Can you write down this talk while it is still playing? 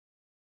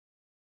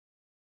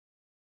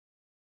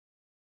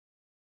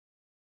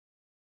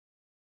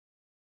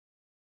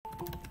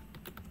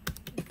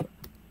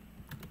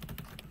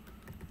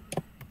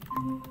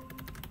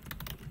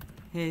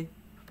Hey.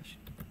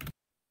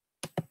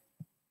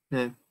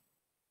 Yeah.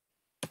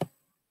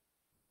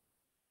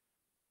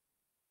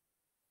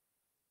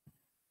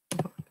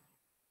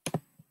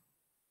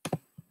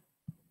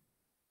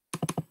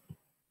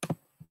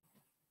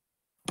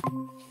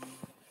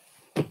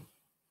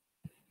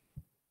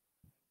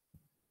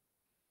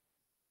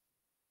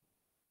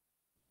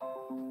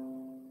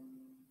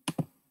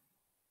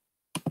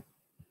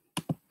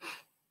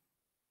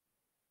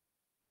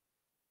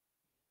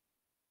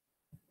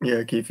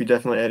 Yeah, Keith, you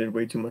definitely added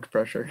way too much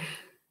pressure.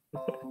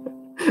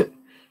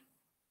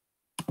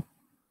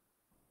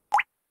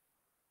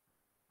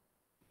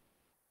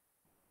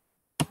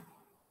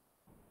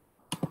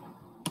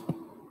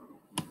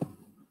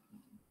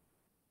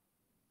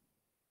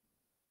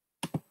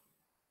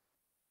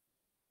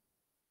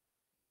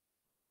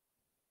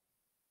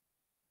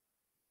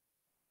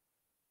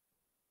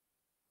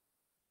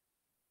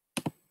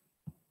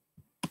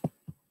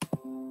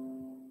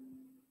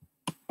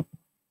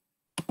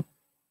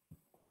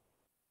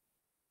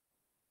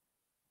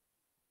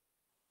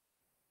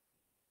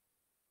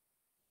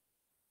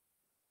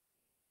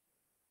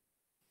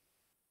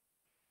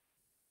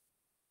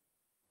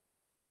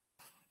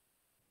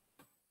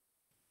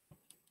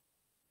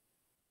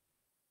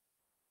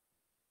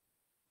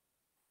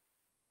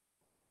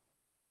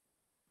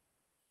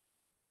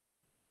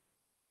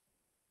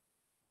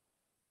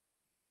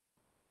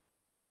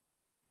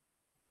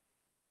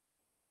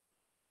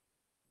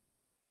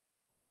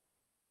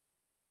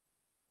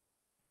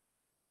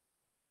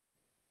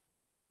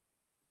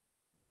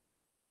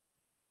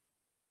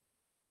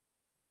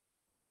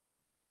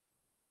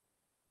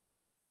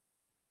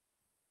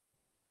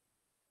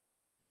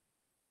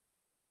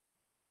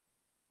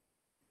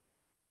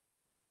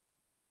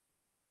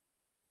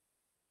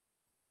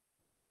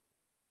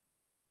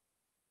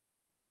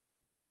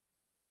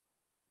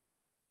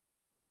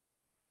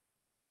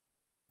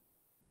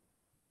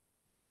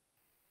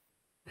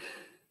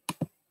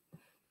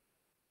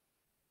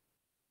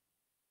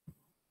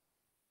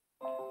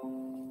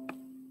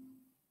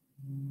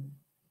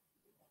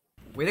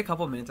 Wait a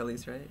couple minutes at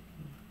least, right?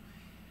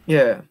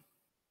 Yeah.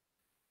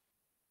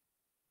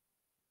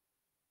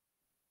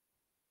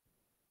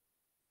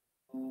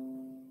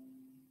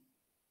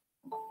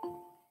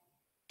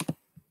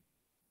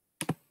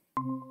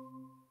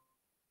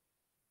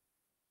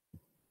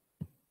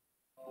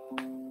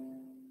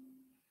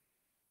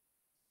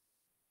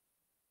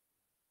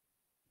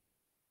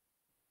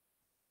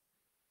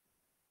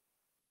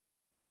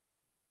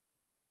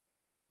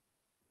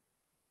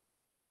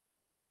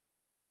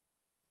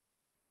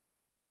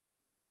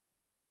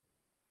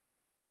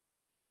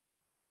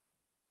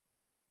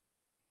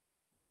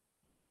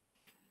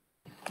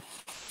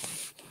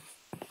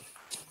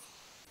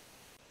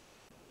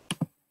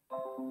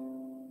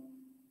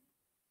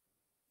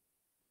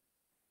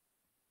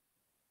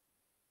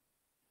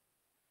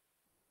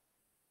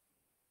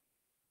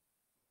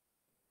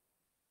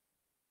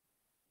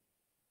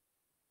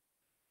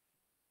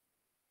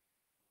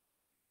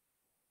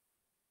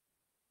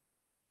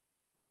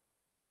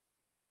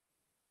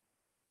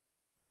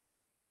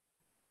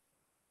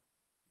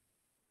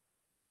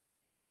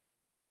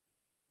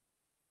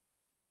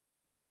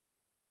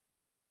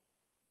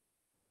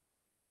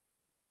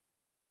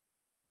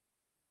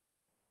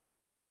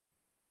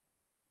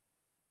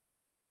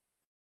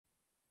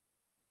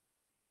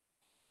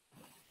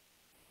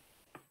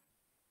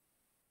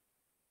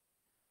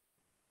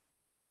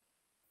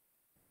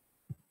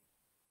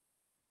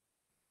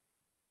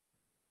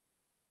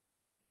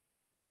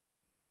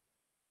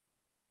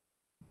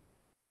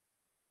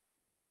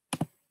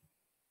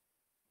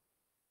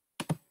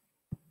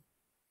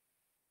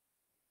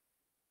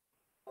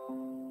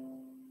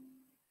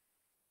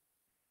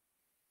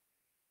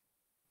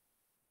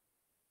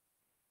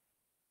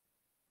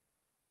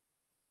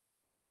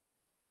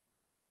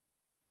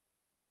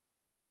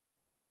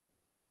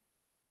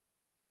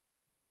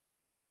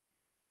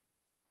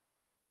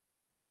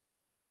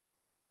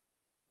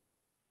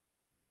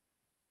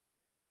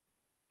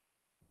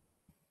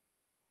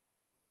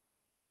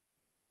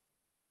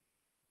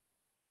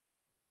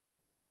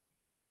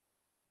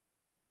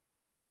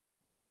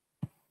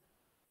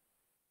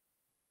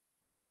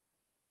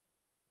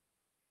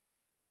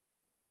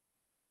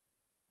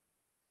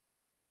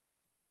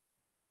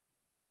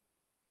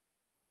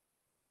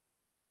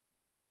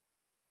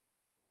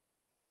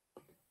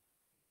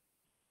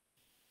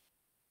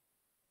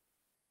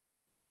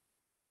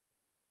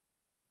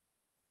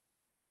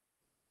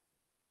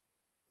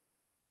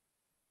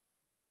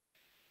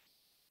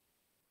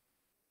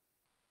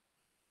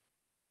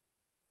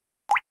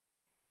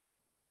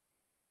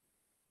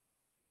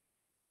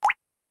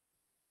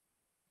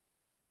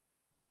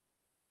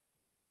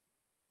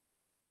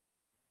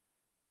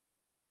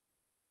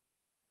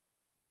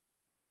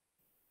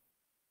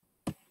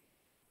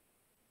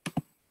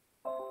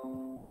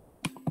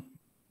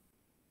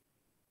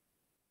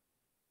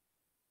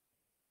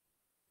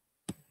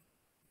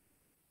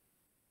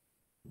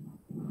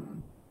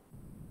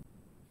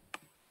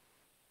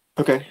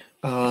 Okay.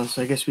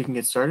 So I guess we can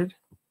get started.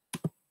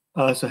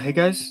 So hey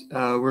guys,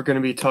 we're going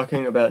to be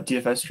talking about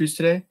DFS trees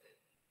today,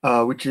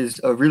 which is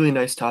a really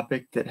nice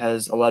topic that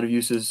has a lot of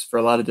uses for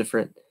a lot of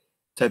different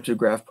types of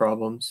graph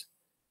problems.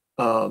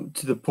 To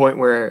the point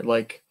where,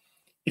 like,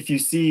 if you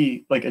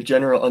see like a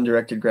general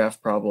undirected graph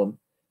problem,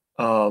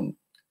 um,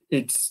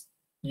 it's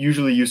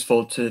usually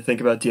useful to think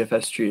about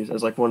DFS trees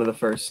as like one of the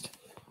first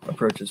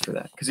approaches for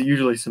that, because it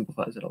usually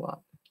simplifies it a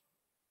lot.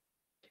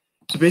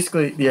 So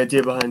basically, the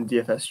idea behind the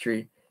DFS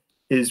tree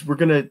is we're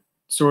going to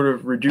sort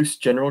of reduce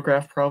general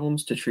graph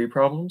problems to tree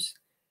problems,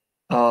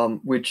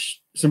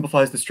 which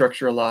simplifies the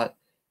structure a lot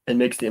and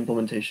makes the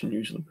implementation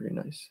usually pretty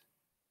nice.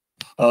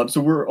 So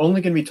we're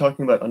only going to be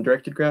talking about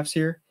undirected graphs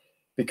here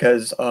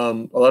because a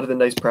lot of the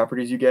nice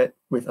properties you get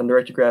with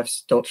undirected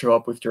graphs don't show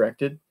up with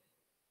directed.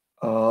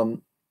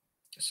 So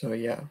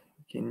yeah,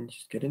 we can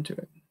just get into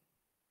it.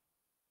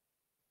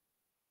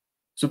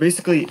 So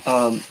basically,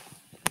 the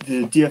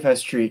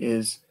DFS tree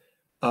is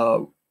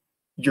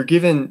you're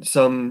given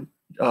some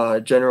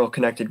general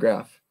connected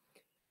graph,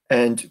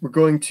 and we're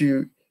going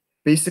to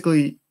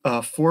basically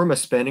form a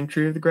spanning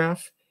tree of the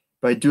graph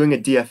by doing a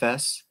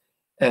DFS.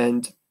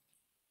 And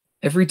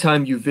every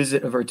time you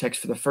visit a vertex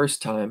for the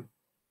first time,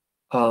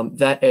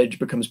 that edge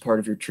becomes part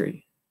of your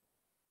tree.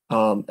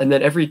 And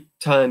then every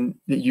time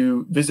that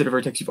you visit a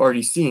vertex you've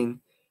already seen,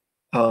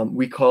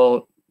 we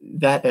call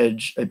that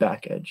edge a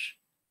back edge.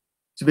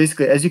 So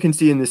basically, as you can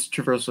see in this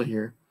traversal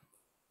here,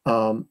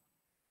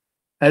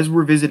 as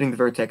we're visiting the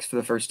vertex for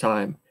the first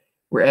time,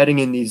 we're adding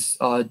in these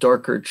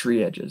darker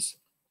tree edges.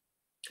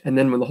 And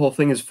then when the whole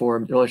thing is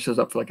formed, it only shows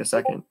up for like a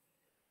second.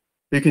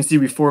 But you can see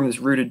we form this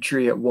rooted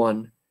tree at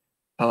 1,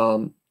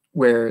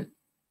 where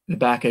the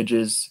back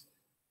edges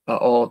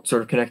all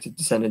sort of connected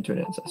descend into an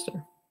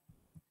ancestor.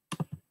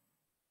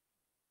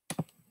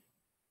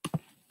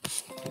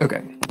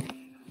 Okay.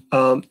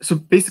 So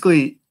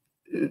basically,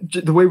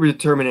 the way we're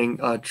determining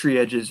tree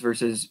edges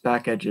versus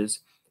back edges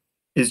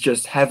is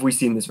just, have we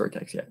seen this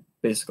vertex yet,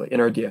 basically,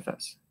 in our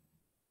DFS.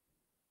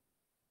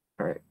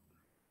 All right.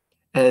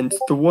 And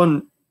the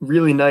one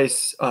really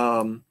nice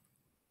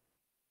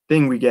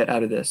thing we get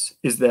out of this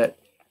is that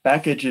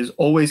back edges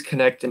always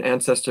connect an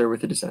ancestor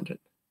with a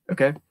descendant,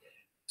 okay?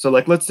 So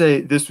like, let's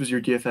say this was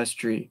your DFS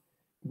tree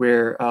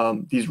where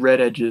these red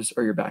edges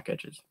are your back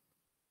edges.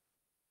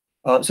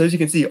 So as you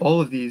can see,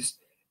 all of these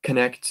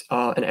connect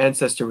an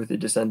ancestor with a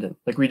descendant.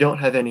 Like, we don't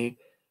have any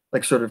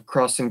like sort of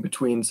crossing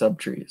between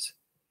subtrees.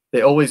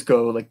 They always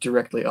go like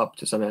directly up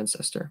to some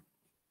ancestor.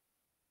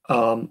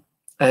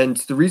 And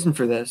the reason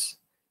for this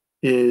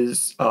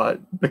is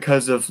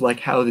because of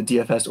like how the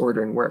DFS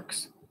ordering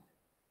works,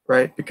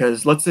 right?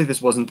 Because let's say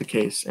this wasn't the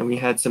case and we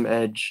had some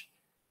edge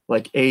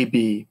like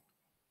AB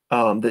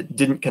that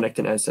didn't connect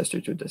an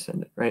ancestor to a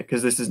descendant, right?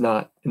 Because this is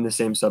not in the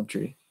same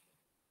subtree.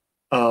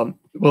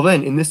 Well,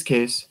 then in this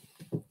case,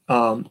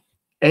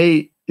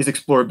 A is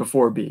explored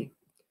before B,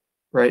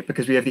 right?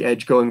 Because we have the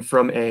edge going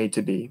from A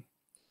to B,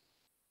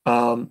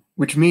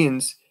 which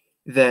means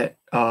that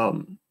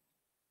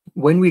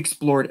when we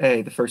explored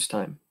A the first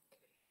time,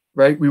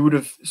 right, we would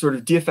have sort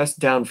of DFS'd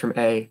down from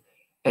A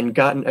and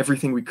gotten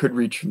everything we could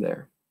reach from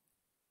there,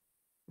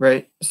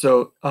 right?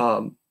 So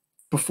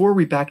before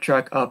we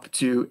backtrack up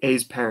to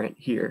A's parent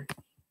here,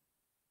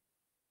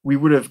 we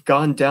would have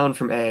gone down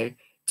from A,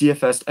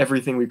 DFS'd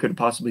everything we could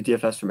possibly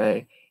DFS from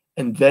A,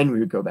 and then we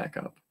would go back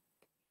up.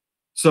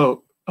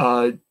 So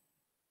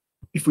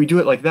if we do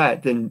it like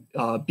that, then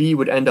B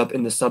would end up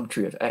in the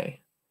subtree of A,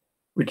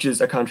 which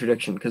is a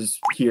contradiction because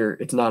here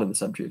it's not in the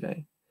subtree of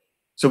A.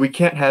 So we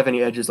can't have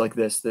any edges like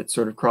this that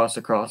sort of cross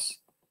across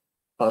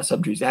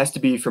subtrees. It has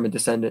to be from a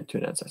descendant to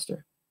an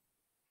ancestor.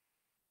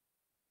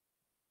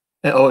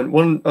 And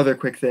one other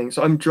quick thing.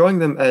 So I'm drawing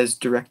them as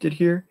directed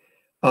here,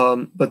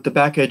 but the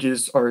back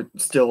edges are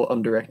still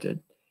undirected.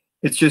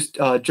 It's just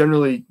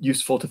generally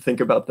useful to think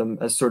about them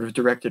as sort of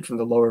directed from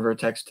the lower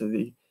vertex to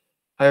the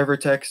higher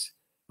vertex,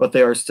 but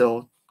they are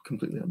still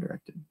completely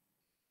undirected.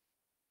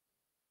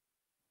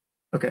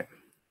 Okay.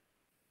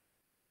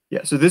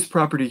 Yeah, so this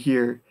property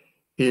here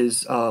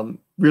is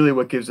really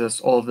what gives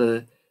us all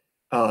the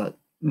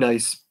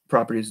nice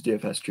properties of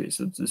DFS trees.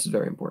 So this is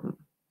very important.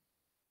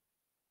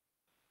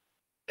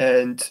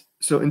 And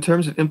so in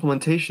terms of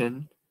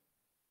implementation,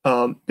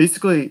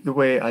 basically the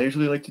way I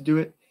usually like to do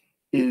it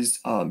is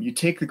you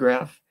take the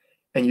graph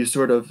and you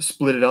sort of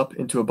split it up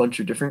into a bunch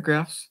of different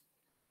graphs.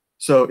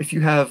 So if you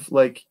have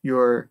like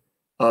your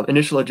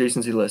initial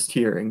adjacency list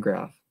here in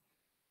graph,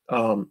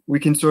 we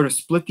can sort of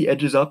split the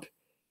edges up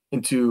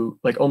into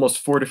like almost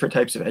 4 different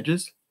types of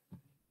edges.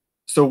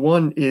 So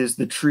one is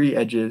the tree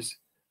edges,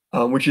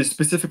 which is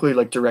specifically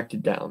like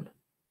directed down.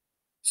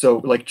 So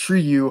like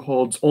tree U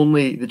holds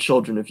only the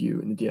children of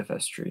U in the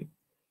DFS tree.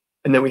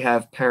 And then we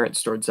have parents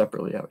stored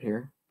separately out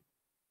here.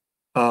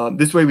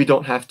 This way we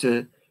don't have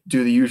to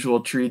do the usual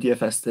tree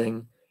DFS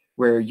thing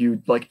where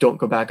you like don't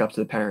go back up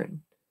to the parent.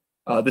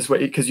 This way,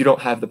 because you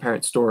don't have the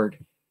parent stored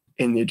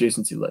in the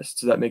adjacency list.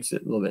 So that makes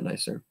it a little bit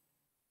nicer.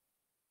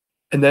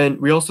 And then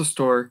we also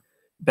store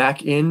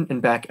back in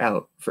and back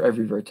out for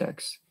every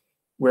vertex,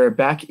 where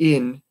back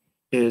in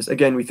is,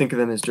 again, we think of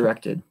them as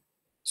directed.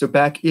 So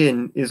back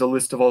in is a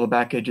list of all the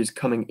back edges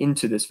coming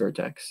into this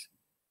vertex.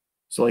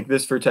 So like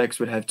this vertex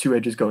would have 2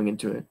 edges going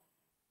into it.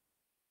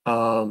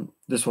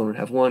 This one would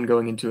have 1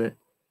 going into it.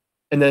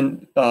 And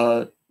then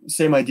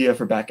same idea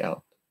for back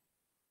out.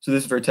 So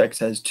this vertex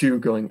has 2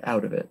 going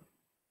out of it.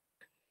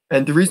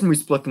 And the reason we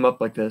split them up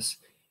like this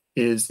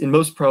is in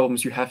most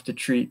problems you have to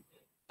treat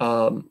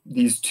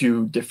these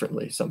 2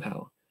 differently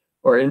somehow.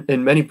 Or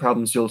in many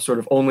problems you'll sort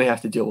of only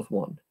have to deal with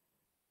 1.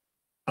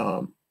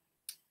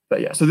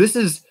 But yeah, so this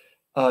is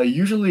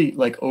usually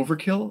like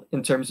overkill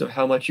in terms of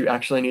how much you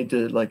actually need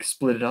to like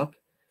split it up.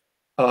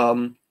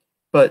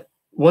 But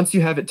once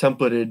you have it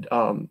templated,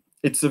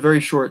 it's a very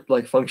short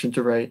like function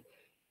to write.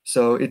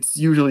 So it's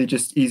usually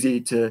just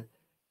easy to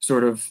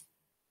sort of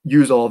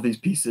use all of these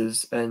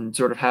pieces and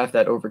sort of have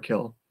that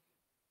overkill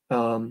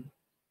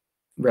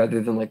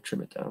rather than like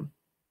trim it down.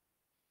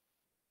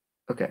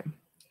 Okay,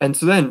 and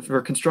so then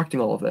for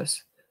constructing all of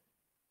this,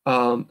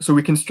 so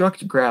we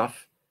construct a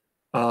graph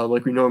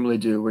like we normally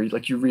do, where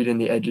you read in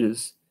the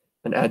edges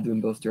and add them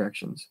in both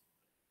directions.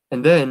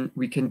 And then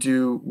we can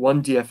do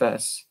one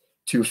DFS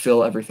to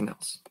fill everything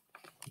else.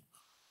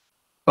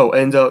 Oh,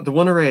 and the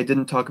one array I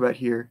didn't talk about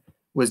here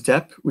was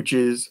dep, which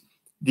is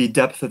the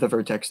depth of the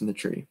vertex in the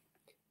tree.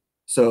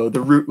 So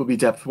the root will be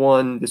depth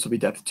 1, this will be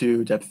depth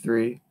 2, depth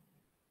 3.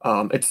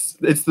 It's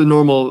the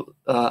normal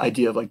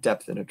idea of like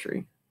depth in a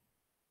tree.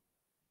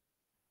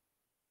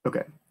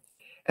 Okay,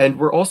 and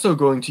we're also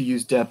going to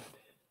use dep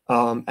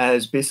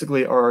as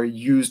basically our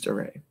used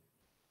array.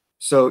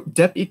 So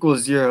dep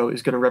equals 0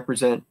 is going to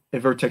represent a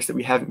vertex that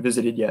we haven't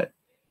visited yet.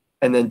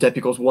 And then dep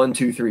equals 1,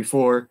 2, 3,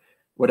 4,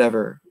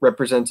 whatever,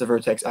 represents a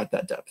vertex at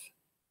that depth,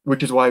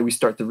 which is why we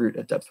start the root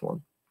at depth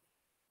 1.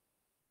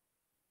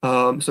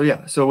 So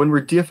yeah, so when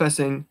we're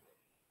DFSing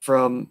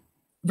from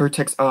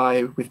vertex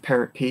I with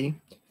parent P,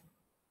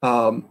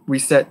 we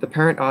set the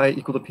parent I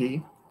equal to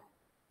P,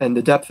 and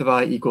the depth of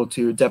I equal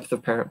to depth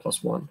of parent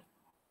plus 1.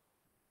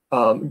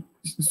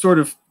 Sort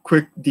of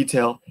quick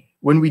detail,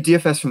 when we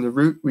DFS from the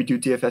root, we do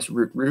DFS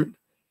root root,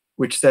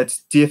 which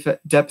sets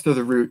depth of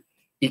the root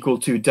equal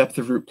to depth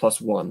of root plus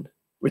 1,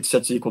 which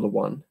sets it equal to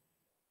 1.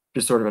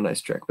 Just sort of a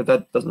nice trick, but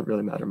that doesn't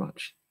really matter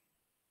much.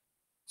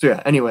 So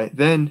yeah, anyway,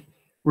 then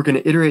we're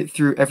going to iterate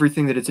through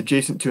everything that it's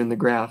adjacent to in the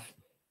graph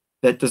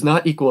that does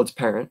not equal its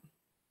parent,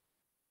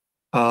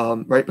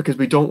 right? Because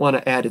we don't want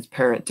to add its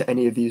parent to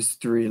any of these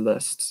 3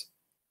 lists.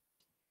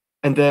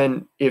 And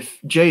then if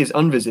j is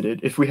unvisited,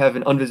 if we have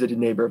an unvisited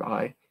neighbor of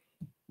I,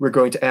 we're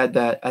going to add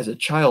that as a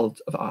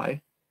child of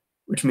I,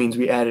 which means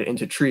we add it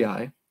into tree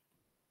I,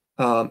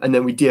 and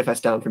then we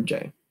DFS down from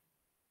j.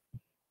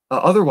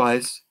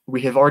 Otherwise,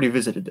 we have already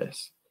visited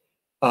this.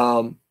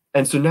 And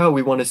so now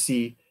we want to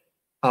see,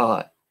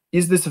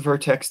 is this a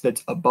vertex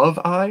that's above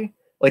I?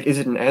 Like, is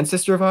it an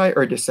ancestor of I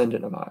or a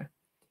descendant of I?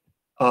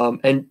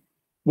 And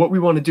what we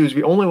want to do is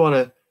we only want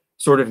to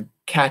sort of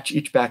catch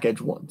each back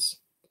edge once.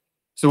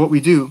 So what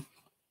we do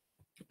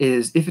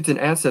is if it's an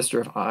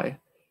ancestor of I,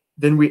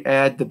 then we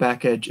add the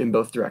back edge in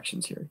both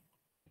directions here.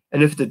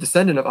 And if it's a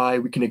descendant of I,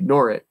 we can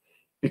ignore it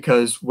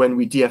because when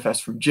we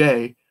DFS from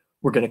j,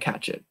 we're going to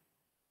catch it,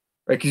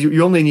 right? Because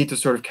you only need to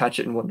sort of catch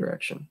it in one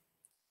direction.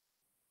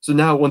 So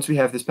now once we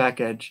have this back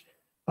edge,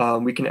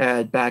 we can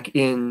add back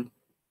in,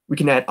 we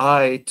can add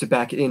I to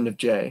back in of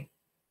j,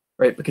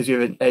 right? Because we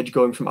have an edge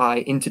going from I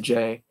into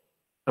j,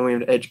 and we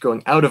have an edge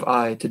going out of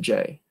I to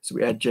j. So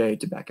we add j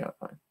to back out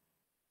I.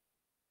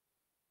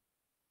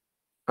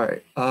 All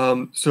right,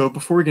 so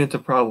before we get into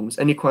problems,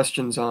 any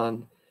questions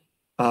on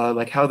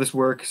like how this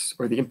works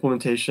or the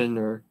implementation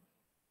or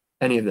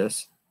any of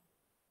this?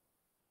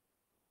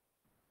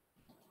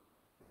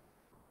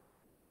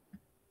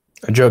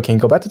 Joe, can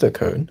you go back to the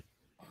code?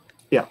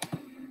 Yeah.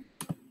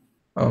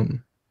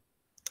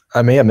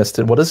 I may have missed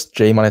it. What does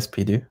j minus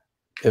p do?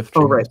 If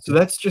oh, right. So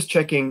that's just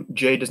checking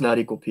j does not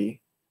equal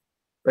p,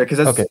 right? Because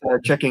that's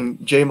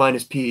checking j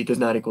minus p does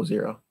not equal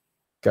 0.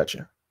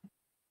 Gotcha.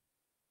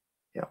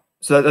 Yeah.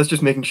 So that's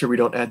just making sure we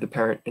don't add the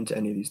parent into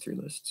any of these 3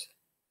 lists.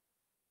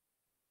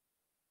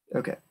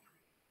 Okay.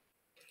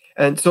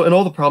 And so in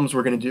all the problems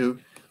we're going to do,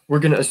 we're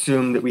going to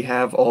assume that we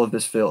have all of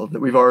this filled, that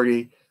we've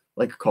already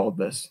like called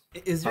this.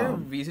 Is there a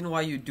reason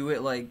why you do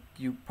it like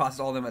you process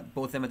all of them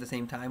both of them at the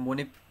same time?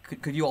 Wouldn't it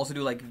could you also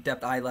do like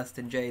depth I less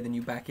than j, then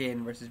you back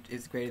in versus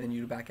is greater than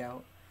you to back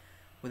out?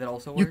 Would that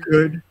also work? You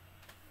could.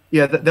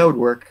 Yeah, that would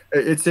work.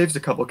 It saves a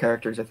couple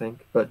characters, I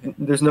think, but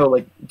there's no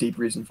like deep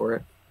reason for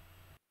it.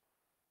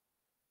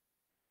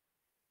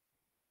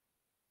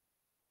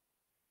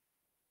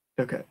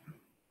 Okay.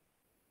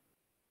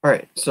 All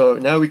right, so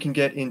now we can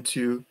get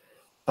into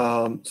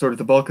sort of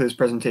the bulk of this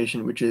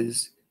presentation, which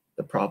is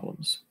the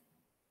problems.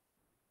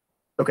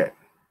 Okay,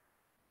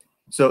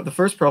 so the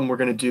first problem we're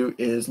going to do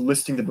is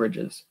listing the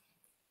bridges.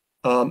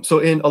 So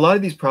in a lot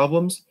of these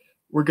problems,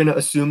 we're going to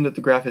assume that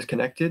the graph is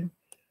connected,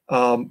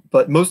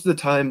 but most of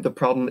the time the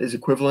problem is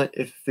equivalent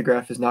if the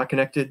graph is not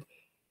connected.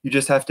 You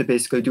just have to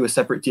basically do a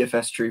separate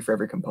DFS tree for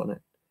every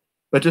component.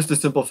 But just to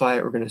simplify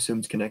it, we're going to assume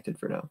it's connected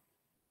for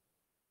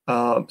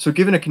now. So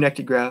given a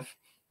connected graph,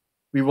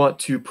 we want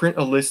to print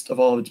a list of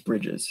all of its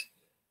bridges.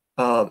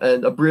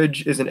 And a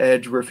bridge is an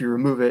edge where if you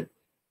remove it,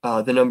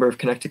 the number of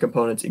connected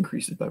components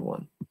increases by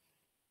 1.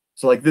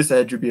 So like this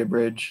edge would be a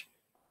bridge,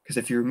 because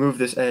if you remove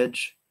this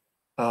edge,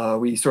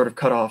 we sort of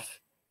cut off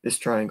this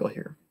triangle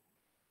here.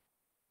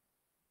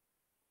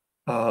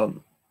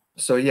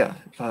 So yeah,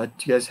 do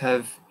you guys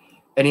have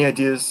any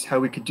ideas how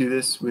we could do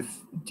this with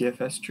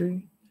DFS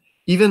tree?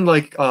 Even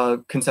like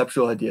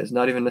conceptual ideas,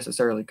 not even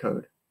necessarily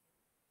code.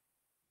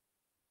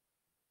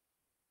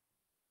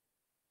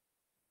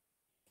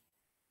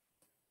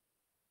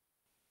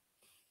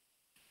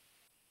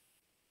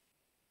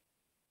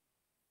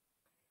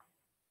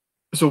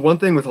 So one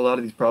thing with a lot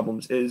of these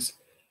problems is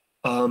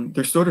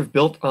they're sort of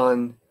built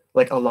on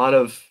like a lot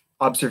of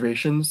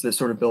observations that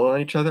sort of build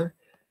on each other.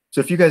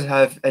 So if you guys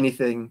have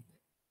anything,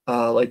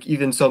 like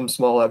even some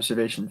small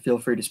observation, feel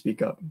free to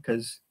speak up,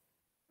 because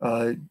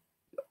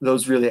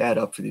those really add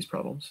up for these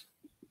problems.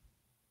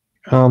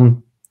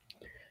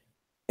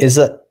 Is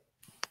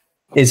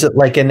it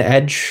like an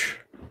edge,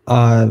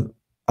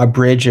 a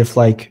bridge? If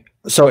like,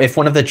 so if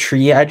one of the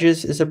tree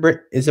edges is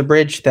a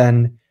bridge,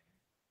 then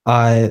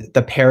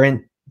the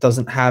parent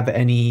doesn't have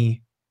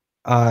any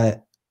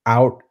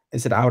out.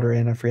 Is it out or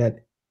in? I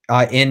forget.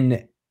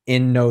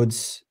 In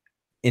nodes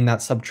in that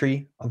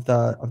subtree of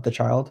the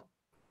child.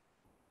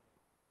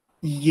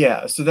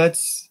 Yeah, so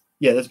that's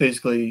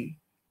basically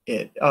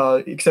it.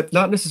 Except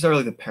not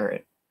necessarily the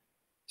parent.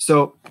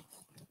 So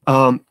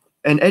an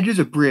edge is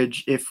a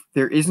bridge if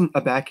there isn't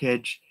a back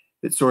edge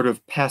that sort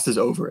of passes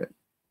over it.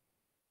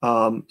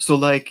 So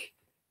like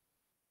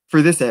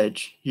for this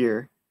edge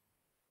here,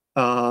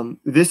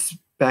 this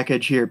back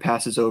edge here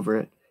passes over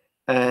it,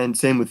 and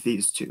same with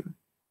these two,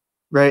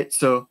 right?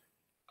 So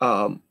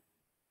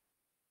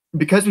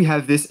because we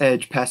have this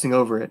edge passing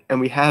over it, and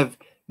we have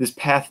this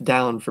path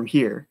down from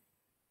here,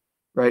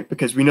 right?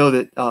 Because we know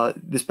that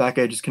this back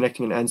edge is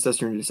connecting an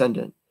ancestor and a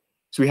descendant.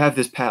 So we have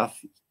this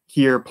path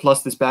here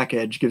plus this back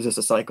edge gives us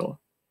a cycle.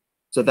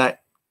 So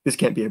that this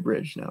can't be a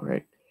bridge now,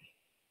 right?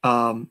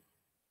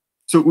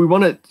 So we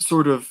want to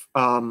sort of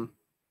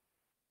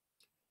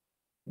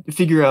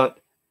figure out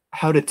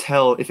how to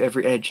tell if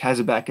every edge has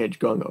a back edge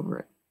going over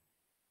it.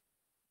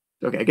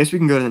 Okay, I guess we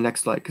can go to the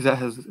next slide because that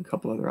has a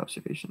couple other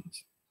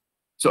observations.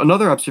 So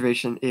another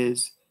observation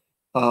is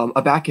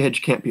a back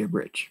edge can't be a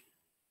bridge,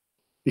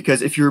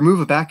 because if you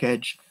remove a back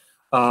edge,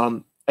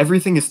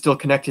 everything is still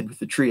connected with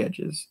the tree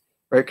edges,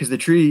 right? Because the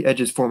tree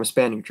edges form a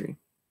spanning tree.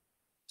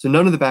 So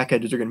none of the back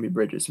edges are going to be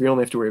bridges. We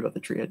only have to worry about the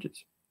tree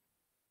edges.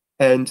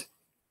 And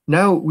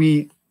now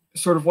we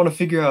sort of want to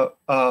figure out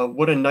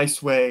what a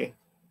nice way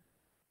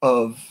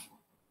of,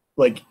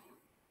 like,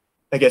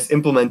 I guess,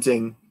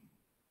 implementing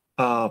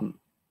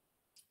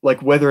like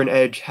whether an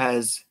edge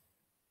has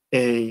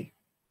a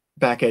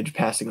back edge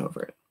passing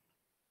over it.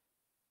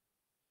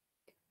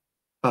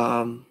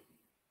 So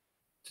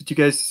do you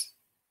guys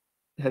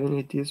have any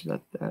ideas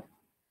about that?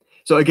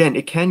 So again,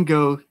 it can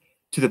go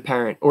to the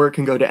parent, or it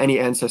can go to any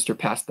ancestor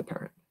past the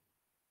parent,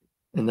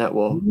 and that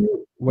will.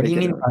 What do you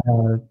mean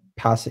by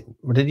passing?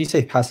 What did you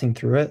say? Passing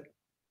through it?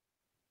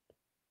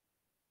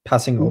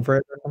 Passing over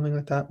it, or something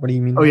like that? What do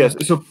you mean? Oh yes.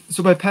 So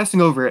by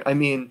passing over it, I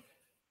mean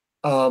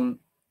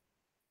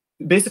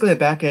basically a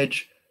back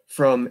edge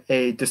from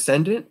a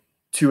descendant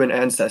to an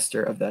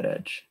ancestor of that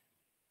edge.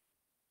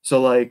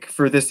 So like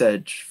for this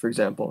edge, for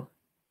example,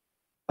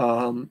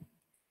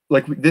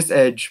 like this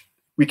edge,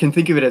 we can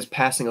think of it as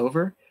passing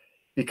over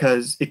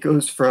because it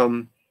goes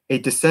from a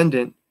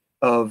descendant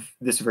of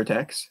this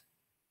vertex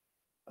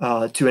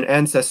to an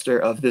ancestor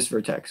of this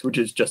vertex, which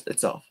is just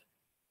itself.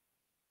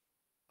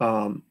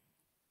 So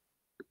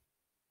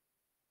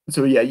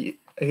yeah, I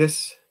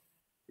guess.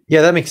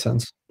 Yeah, that makes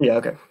sense. Yeah,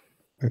 okay.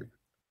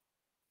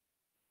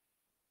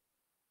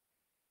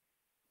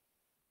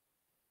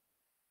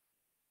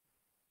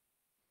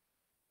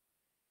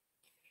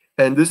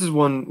 And this is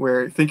one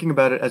where thinking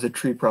about it as a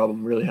tree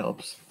problem really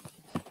helps.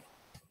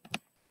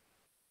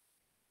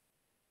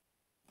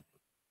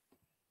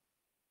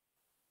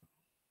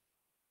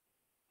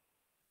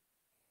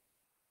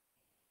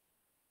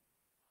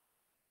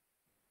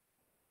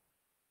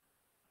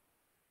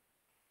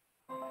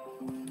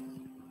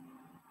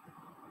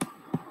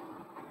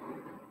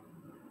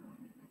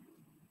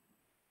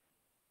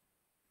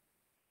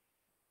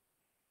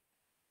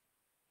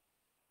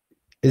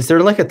 Is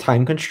there like a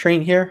time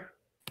constraint here?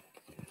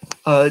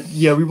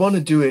 Yeah, we want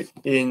to do it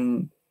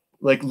in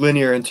like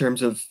linear in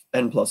terms of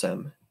n plus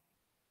m.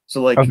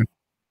 So like, okay.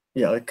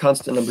 Yeah, like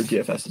constant number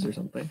DFSs or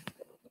something.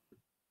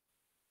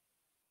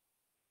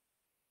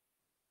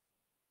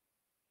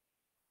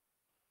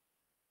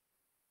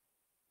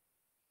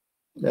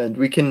 And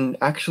we can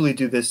actually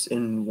do this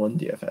in one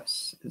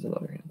DFS is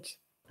another hint.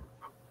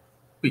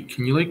 Wait,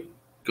 can you like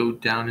go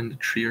down in the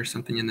tree or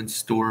something and then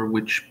store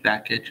which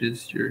back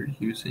edges you're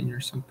using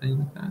or something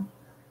like that?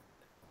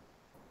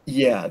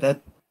 Yeah,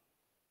 that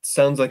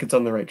sounds like it's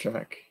on the right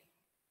track.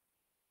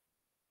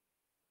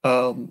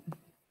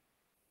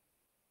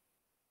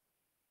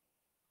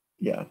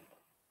 Yeah.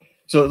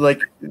 So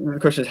like the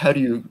question is, how do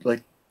you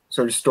like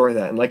sort of store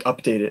that and like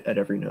update it at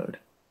every node?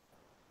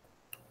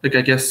 like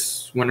I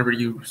guess whenever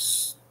you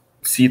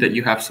see that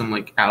you have some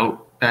like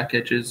out back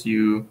edges,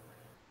 you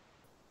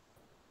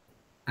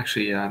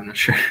actually, yeah, I'm not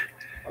sure.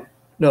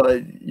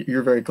 No,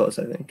 you're very close,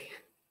 I think.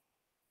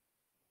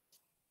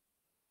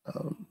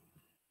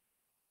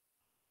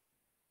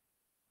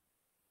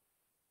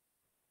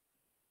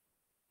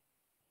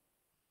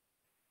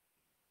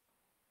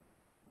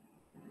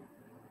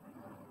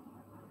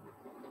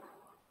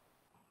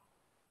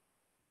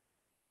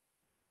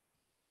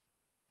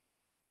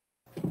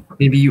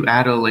 Maybe you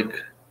add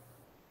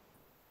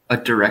a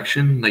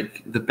direction,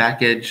 like the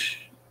back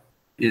edge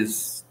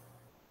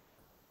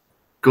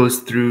goes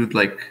through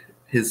like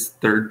his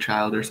third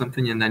child or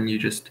something, and then you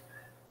just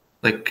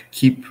like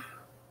keep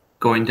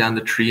going down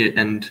the tree,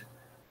 and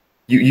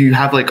you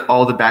have like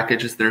all the back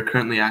edges that are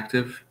currently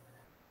active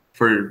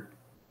for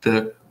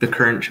the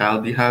current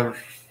child you have,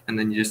 and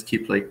then you just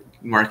keep like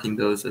marking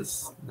those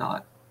as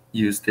not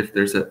used if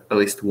there's at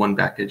least one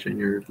back edge in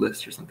your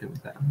list or something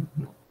like that.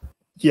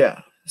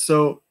 Yeah,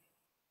 so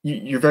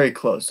you're very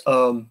close.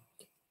 So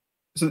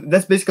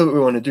that's basically what we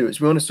want to do, is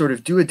we want to sort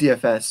of do a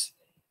DFS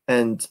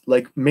and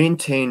like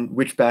maintain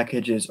which back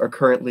edges are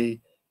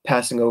currently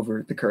passing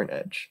over the current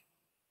edge.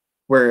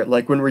 Where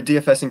like when we're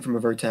DFSing from a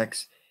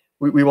vertex,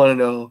 we want to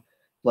know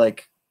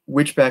like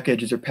which back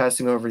edges are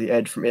passing over the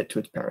edge from it to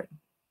its parent,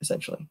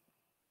 essentially.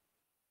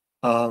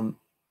 And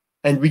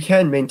we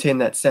can maintain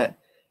that set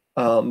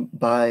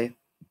by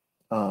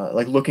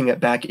like looking at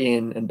back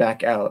in and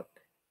back out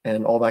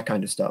and all that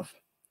kind of stuff.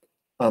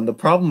 The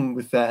problem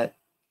with that,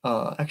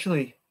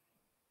 actually,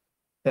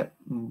 that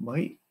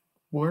might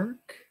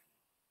work.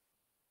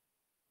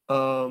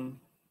 Yeah,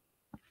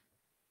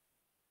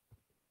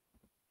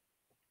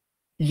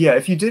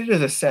 if you did it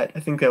as a set, I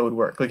think that would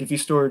work. Like if you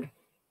stored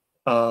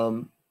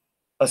a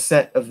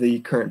set of the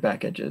current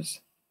back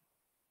edges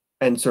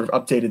and sort of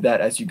updated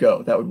that as you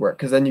go, that would work.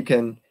 Because then you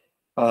can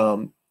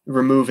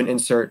remove and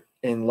insert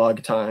in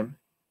log time,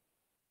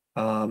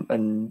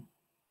 and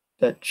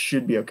that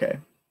should be okay.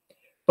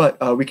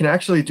 But we can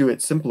actually do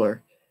it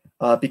simpler,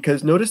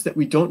 because notice that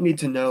we don't need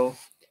to know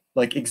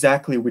like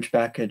exactly which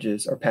back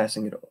edges are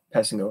passing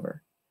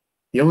over.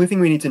 The only thing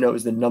we need to know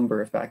is the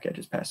number of back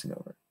edges passing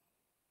over.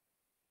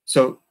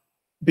 So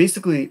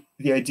basically,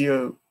 the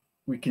idea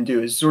we can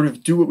do is sort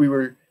of do what we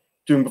were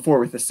doing before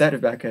with the set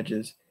of back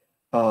edges,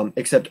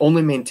 except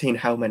only maintain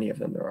how many of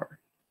them there are.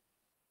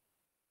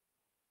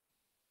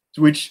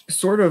 So which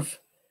sort of,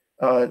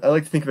 I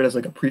like to think of it as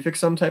like a prefix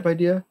sum type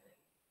idea,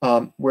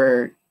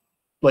 where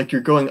like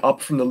you're going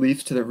up from the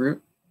leaf to the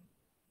root.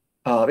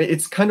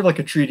 It's kind of like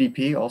a tree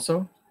DP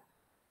also.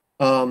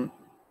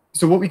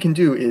 So what we can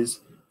do is,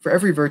 for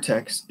every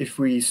vertex, if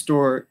we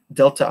store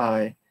delta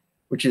I,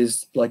 which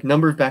is like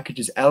number of back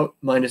edges out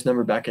minus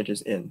number of back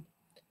edges in,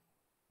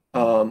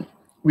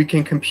 we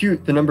can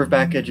compute the number of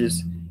back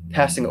edges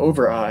passing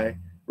over I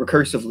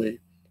recursively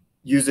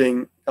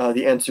using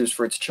the answers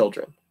for its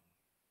children.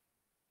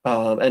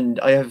 And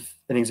I have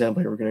an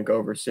example here we're going to go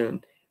over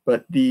soon.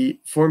 But the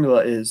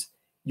formula is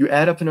you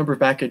add up the number of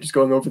back edges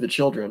going over the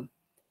children,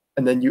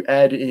 and then you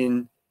add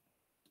in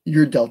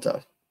your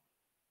delta.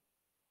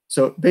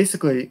 So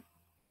basically,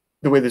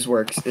 the way this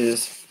works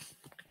is,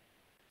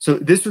 so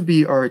this would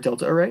be our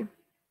delta array,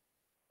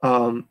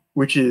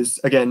 which is,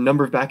 again,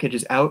 number of back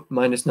edges out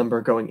minus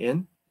number going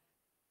in.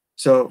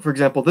 So, for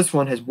example, this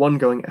one has 1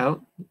 going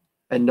out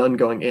and none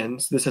going in.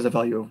 So this has a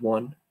value of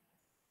 1.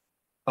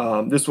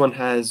 This one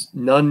has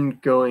none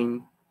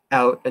going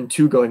out and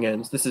 2 going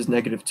in. So this is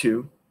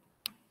 -2.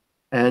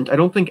 And I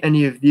don't think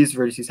any of these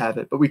vertices have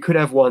it, but we could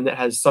have one that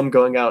has some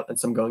going out and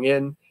some going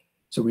in.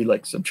 So we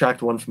like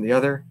subtract one from the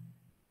other.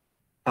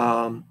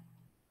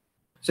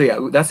 So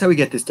yeah, that's how we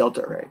get this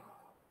delta array.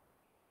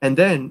 And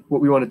then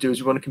what we want to do is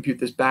we want to compute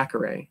this back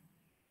array,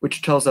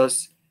 which tells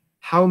us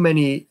how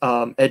many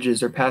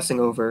edges are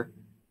passing over,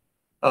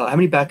 how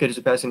many back edges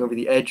are passing over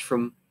the edge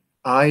from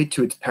I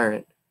to its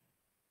parent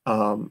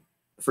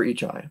for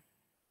each I.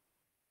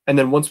 And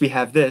then once we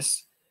have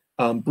this,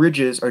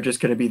 bridges are just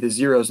going to be the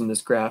zeros in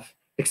this graph,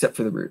 except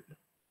for the root.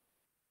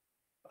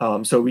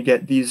 So we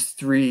get these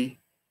 3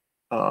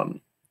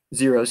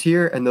 zeros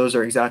here, and those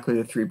are exactly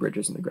the 3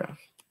 bridges in the graph.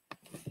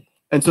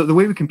 And so the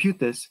way we compute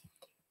this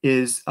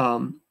is,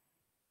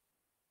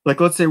 like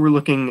let's say we're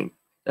looking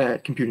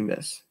at computing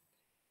this.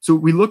 So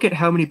we look at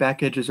how many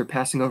back edges are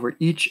passing over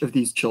each of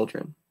these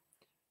children,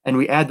 and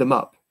we add them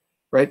up,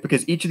 right?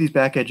 Because each of these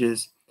back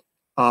edges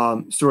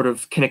sort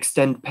of can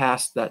extend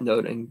past that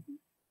node and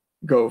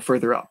go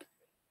further up.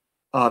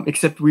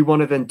 Except we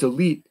want to then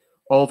delete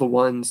all the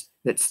ones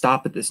that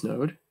stop at this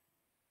node,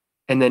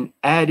 and then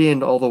add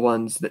in all the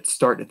ones that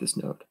start at this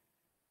node,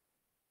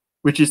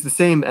 which is the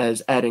same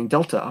as adding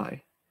delta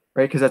I,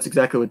 right? Because that's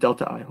exactly what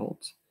delta I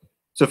holds.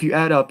 So if you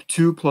add up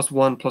 2 plus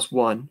 1 plus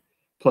 1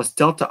 plus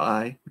delta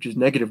I, which is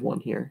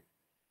 -1 here,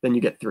 then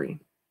you get 3.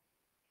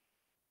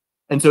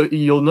 And so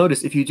you'll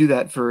notice if you do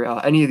that for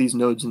any of these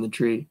nodes in the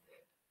tree,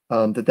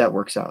 that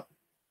works out.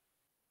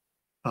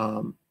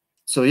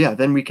 So yeah,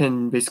 then we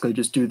can basically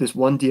just do this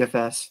one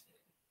DFS,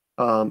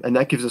 and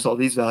that gives us all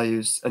these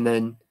values, and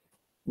then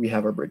we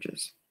have our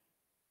bridges.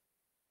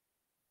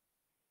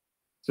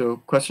 So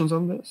questions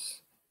on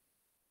this?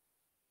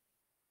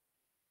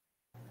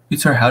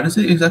 Sorry, how does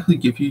it exactly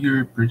give you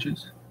your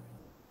bridges?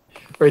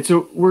 Right,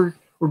 so we're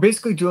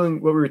basically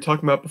doing what we were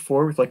talking about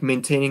before with like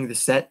maintaining the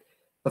set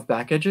of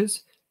back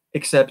edges,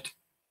 except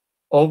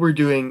all we're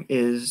doing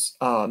is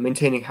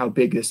maintaining how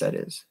big the set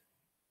is.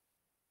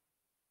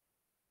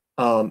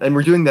 And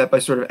we're doing that by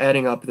sort of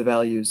adding up the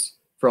values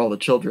for all the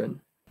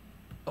children.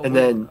 Oh, And wait,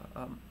 then-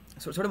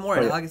 so sort of more Oh,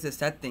 yeah. analogous to the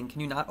set thing.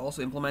 Can you not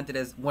also implement it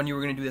as when you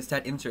were going to do the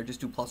set insert, just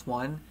do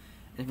 +1,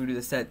 and if you do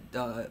the set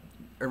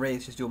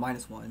erase, just do a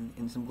 -1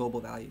 in some global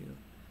value?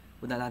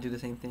 Would that not do the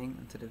same thing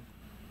instead of?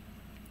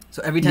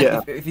 So every time,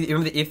 Yeah. if you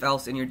remember the if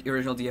else in your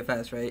original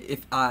DFS, right?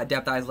 If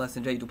depth I is less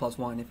than j, you do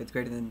 +1. If it's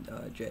greater than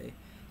j,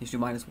 you should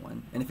do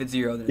 -1. And if it's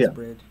 0, then it's Yeah. a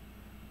bridge.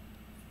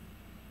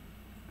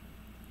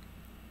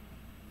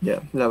 Yeah,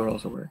 that would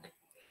also work.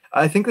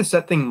 I think the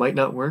set thing might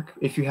not work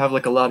if you have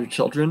like a lot of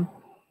children,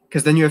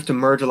 because then you have to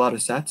merge a lot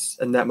of sets,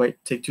 and that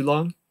might take too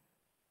long.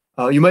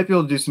 You might be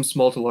able to do some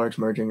small to large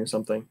merging or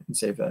something and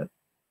save that.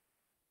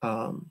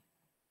 No,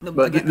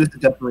 But again, this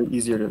is definitely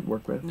easier to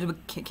work with. no,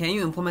 but can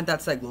you implement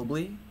that set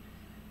globally?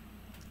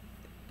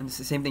 And it's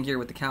the same thing here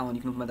with the Callan.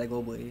 You can implement that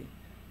globally.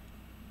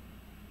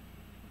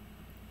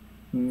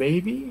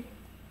 Maybe.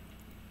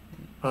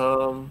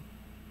 I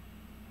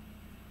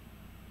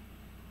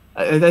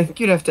think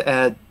you'd have to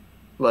add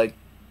like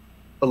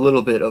a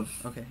little bit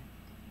of Okay.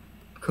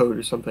 code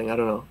or something. I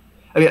don't know.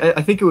 I mean,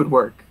 I think it would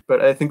work,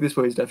 but I think this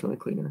way is definitely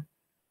cleaner.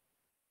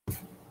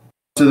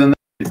 So then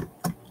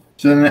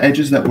the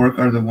edges that work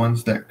are the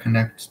ones that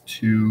connect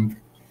to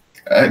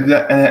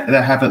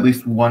that have at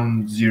least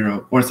 1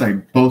 0, or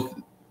sorry, both.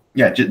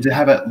 Yeah, to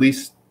have at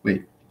least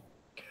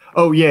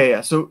Oh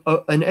yeah. So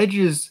an edge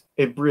is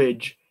a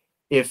bridge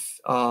if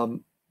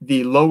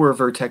the lower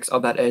vertex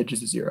of that edge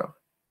is a 0.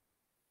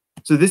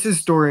 So this is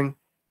storing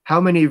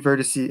how many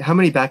vertices, how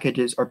many back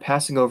edges are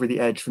passing over the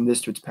edge from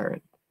this to its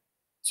parent.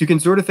 So you can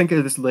sort of think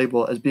of this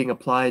label as being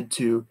applied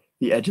to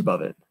the edge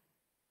above it.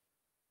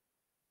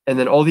 And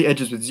then all the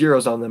edges with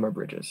 0s on them are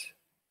bridges.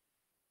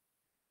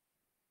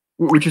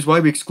 Which is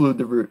why we exclude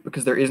the root,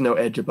 because there is no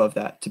edge above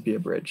that to be a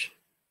bridge.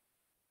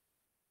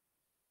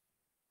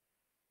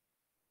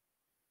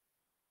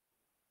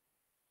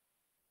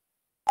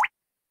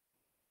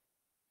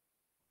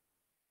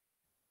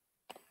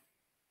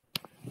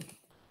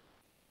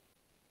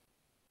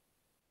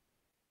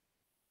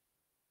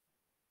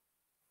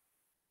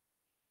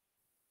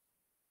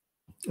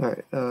 All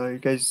right, you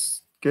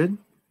guys good?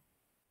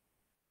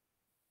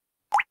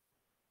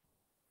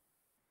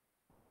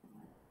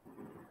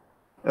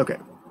 Okay,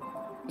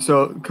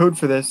 so code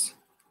for this,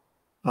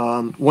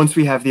 once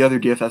we have the other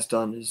DFS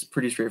done, is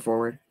pretty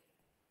straightforward.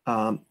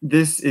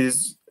 This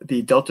is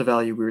the delta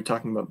value we were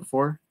talking about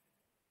before.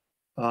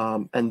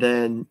 And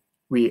then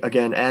we,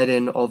 again, add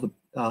in all the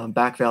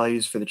back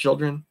values for the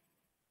children.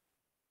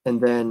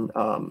 And then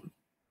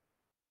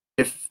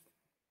if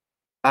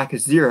back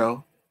is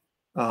 0,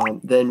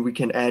 then we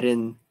can add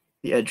in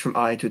the edge from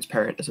I to its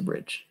parent as a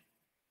bridge.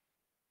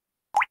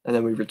 And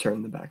then we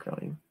return the back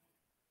value.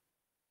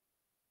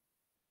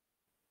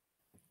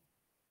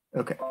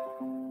 Okay.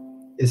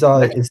 Is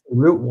the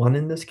root 1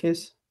 in this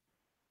case?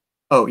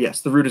 Oh,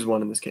 yes, the root is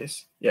 1 in this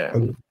case. Yeah.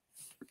 Okay.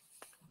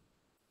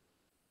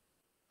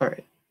 All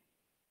right.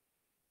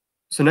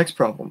 So next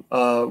problem.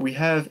 We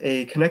have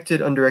a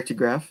connected undirected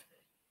graph,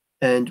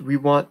 and we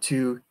want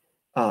to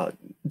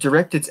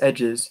direct its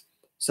edges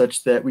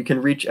such that we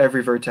can reach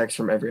every vertex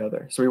from every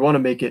other. So we want to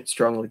make it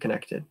strongly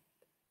connected,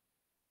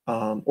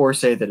 or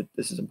say that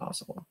this is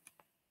impossible.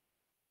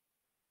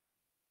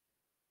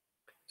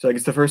 So I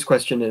guess the first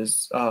question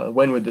is,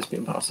 when would this be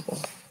impossible?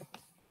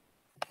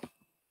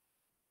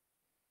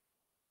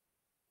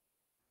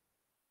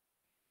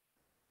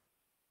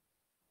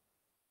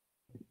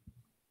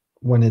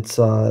 When it's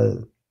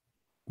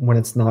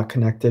not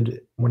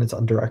connected, when it's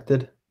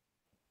undirected.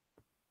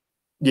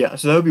 Yeah,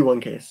 so that would be one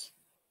case.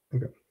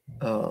 Okay.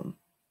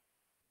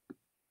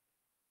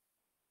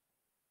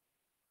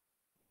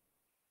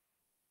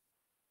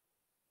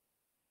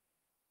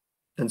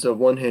 And so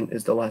one hint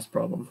is the last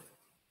problem.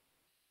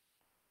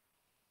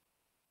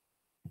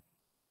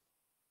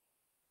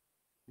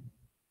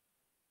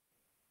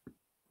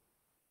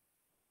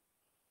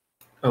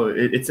 Oh,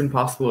 it's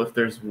impossible if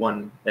there's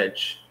one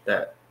edge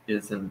that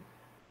is a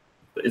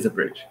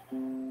bridge.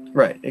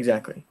 Right,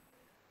 exactly.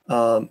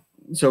 So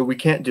we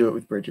can't do it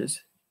with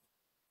bridges.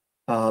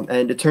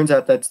 And it turns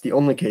out that's the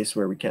only case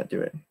where we can't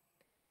do it.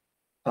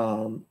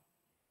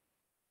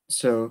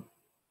 So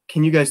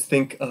can you guys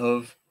think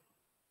of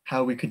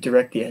how we could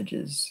direct the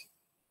edges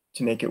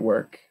to make it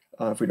work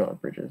if we don't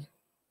have bridges?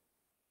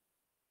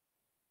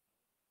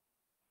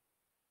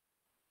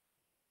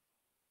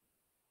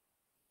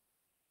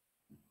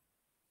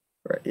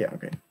 Right, yeah,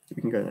 okay.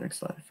 We can go to the next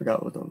slide. I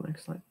forgot what was on the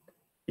next slide.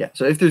 Yeah,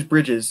 so if there's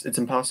bridges, it's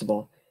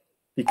impossible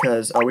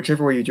because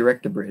whichever way you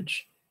direct the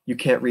bridge, you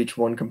can't reach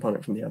one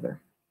component from the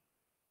other.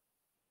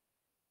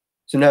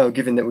 So now,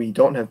 given that we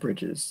don't have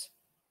bridges,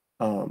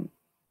 how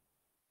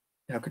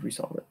could we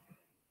solve it?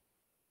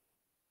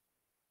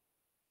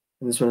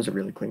 And this one is a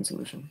really clean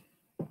solution.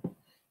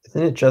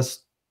 Isn't it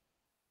just,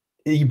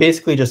 you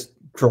basically just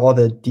draw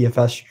the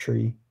DFS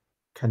tree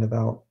kind of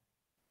out.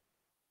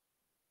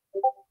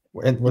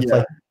 And with Yeah.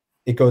 like,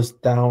 it goes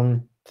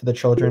down to the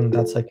children,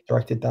 that's like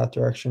directed that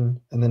direction.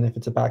 And then if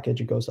it's a back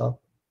edge, it goes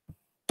up.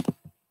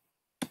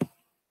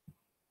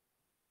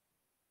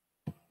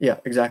 Yeah,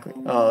 exactly.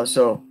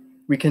 So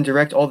we can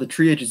direct all the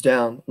tree edges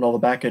down and all the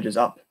back edges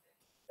up.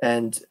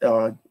 And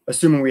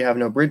assuming we have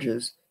no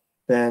bridges,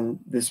 then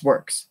this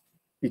works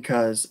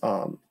because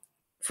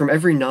from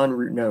every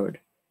non-root node,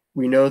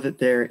 we know that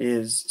there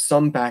is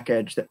some back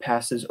edge that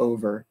passes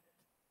over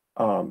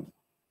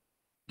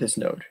this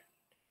node,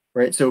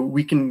 right? So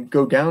we can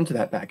go down to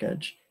that back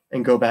edge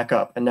and go back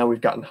up, and now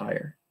we've gotten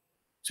higher.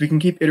 So we can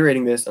keep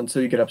iterating this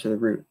until you get up to the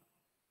root.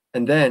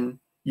 And then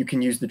you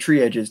can use the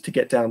tree edges to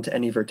get down to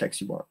any vertex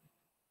you want.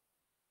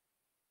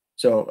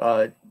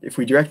 So if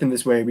we direct them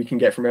this way, we can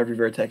get from every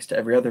vertex to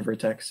every other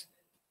vertex.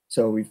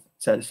 So we've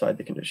satisfied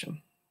the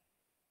condition.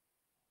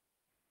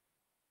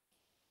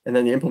 And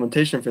then the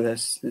implementation for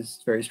this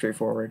is very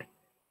straightforward.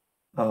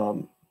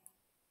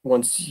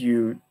 Once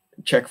you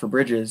check for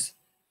bridges,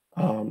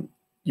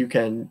 you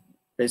can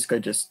basically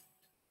just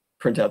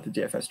print out the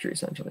DFS tree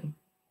essentially.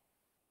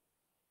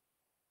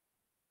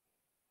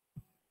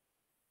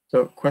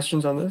 So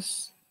questions on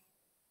this?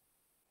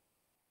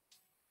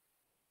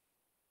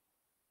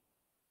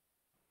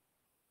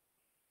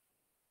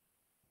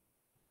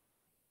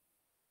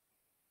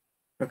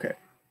 Okay.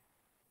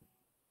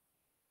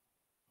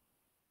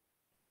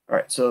 All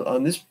right, so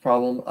on this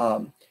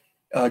problem,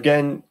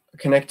 again,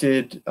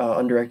 connected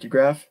undirected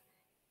graph,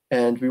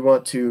 and we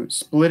want to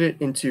split it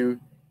into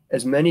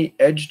as many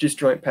edge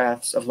disjoint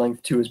paths of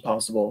length 2 as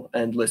possible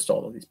and list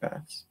all of these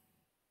paths.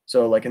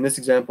 So like in this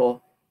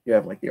example, you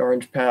have like the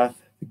orange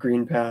path, the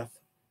green path,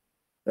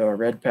 the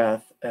red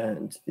path,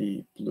 and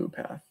the blue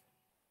path.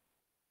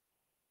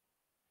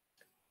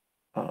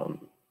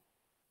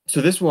 So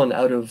this one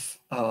out of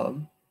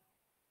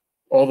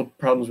all the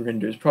problems we're going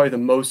to do is probably the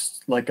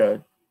most like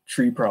a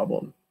tree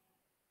problem.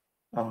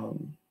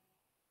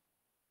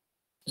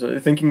 So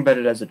thinking about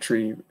it as a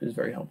tree is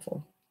very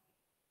helpful.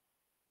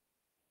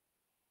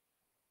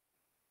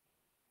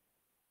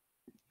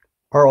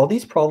 Are all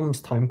these problems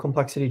time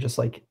complexity just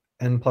like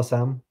n plus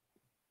m?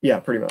 Yeah,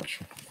 pretty much.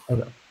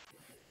 Okay.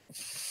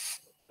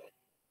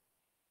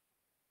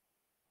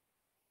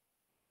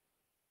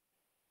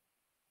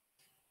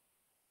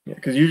 Yeah,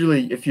 because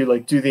usually if you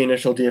like do the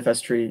initial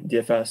DFS tree,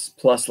 DFS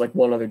plus like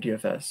one other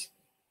DFS,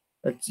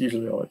 that's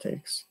usually all it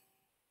takes.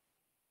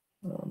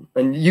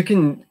 And you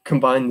can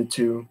combine the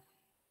two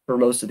for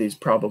most of these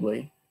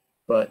probably,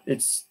 but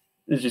it's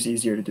just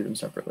easier to do them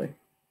separately.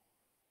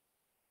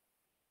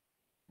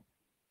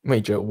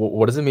 Wait, Joe,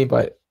 what does it mean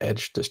by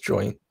edge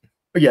disjoint?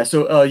 But yeah,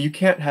 so you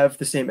can't have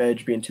the same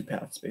edge be in two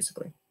paths,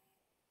 basically.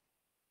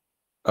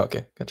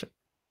 Okay, gotcha.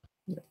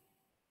 Yeah.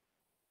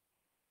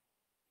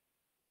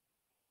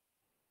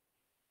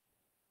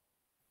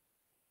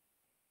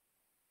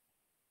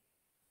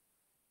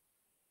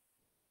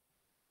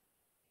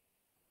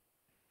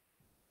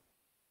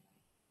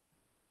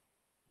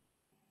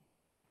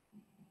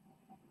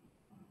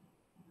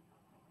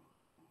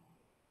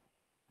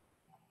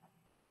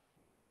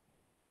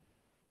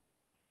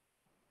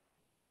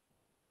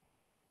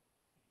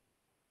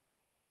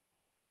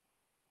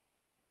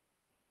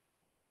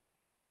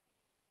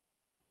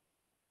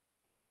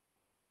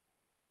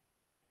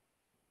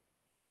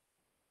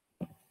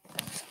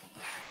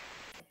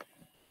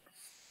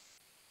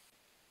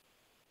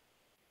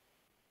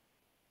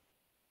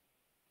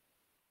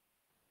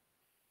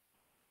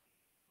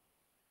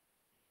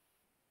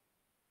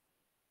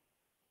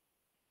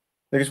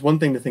 I guess one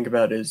thing to think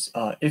about is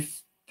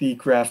if the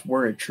graph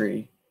were a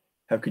tree,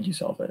 how could you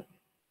solve it?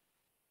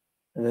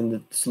 And then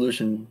the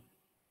solution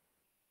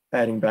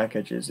adding back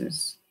edges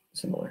is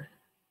similar.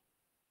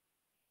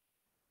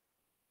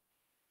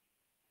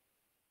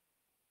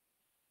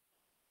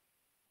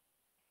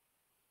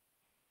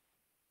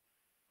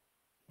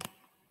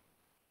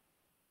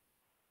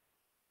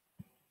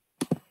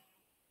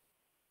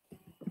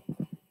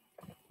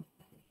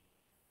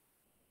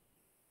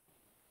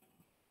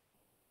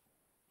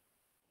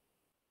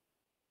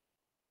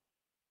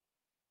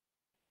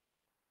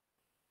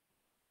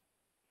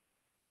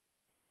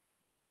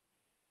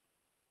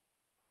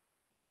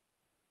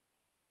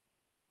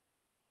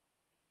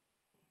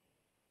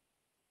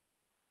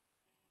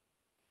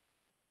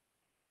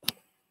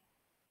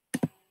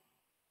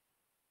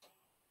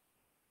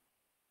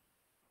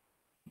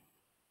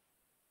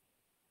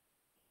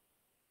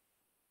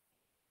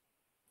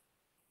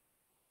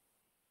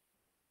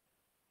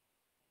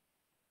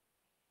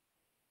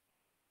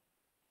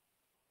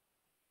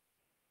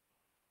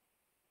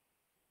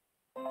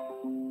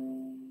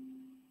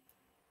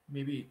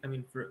 Maybe, I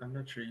mean, I'm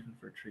not sure even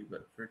for a tree,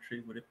 but for a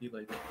tree, would it be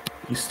like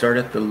you start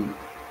at the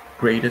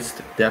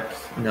greatest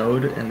depth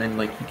node and then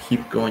like you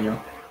keep going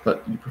up,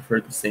 but you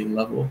prefer the same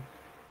level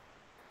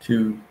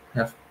to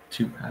have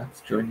two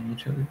paths joining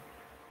each other?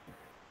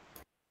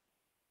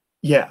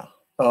 Yeah.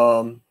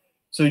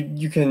 So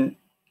you can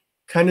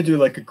kind of do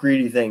like a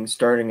greedy thing,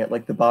 starting at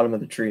like the bottom of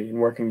the tree and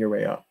working your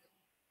way up,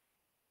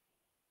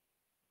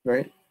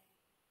 right?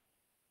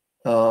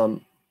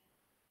 And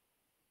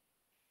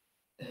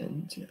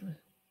yeah.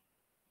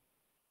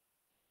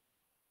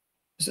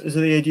 So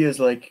the idea is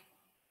like,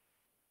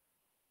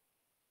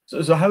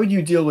 so how would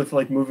you deal with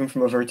like moving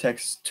from a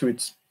vertex to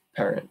its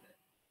parent?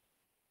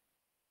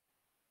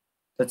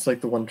 That's like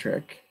the one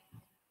trick.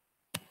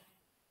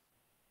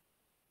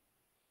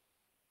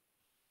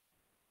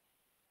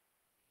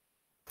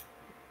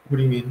 What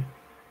do you mean?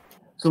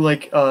 So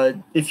like,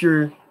 if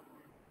you're,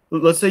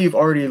 let's say you've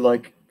already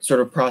like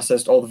sort of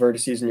processed all the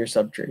vertices in your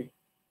subtree.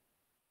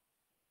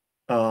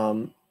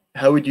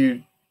 How would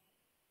you,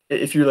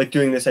 if you're like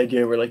doing this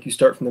idea where like you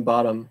start from the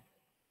bottom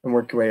and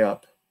work your way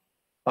up,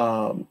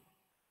 how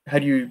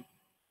do you,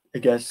 I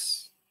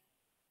guess,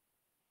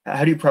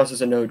 how do you process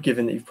a node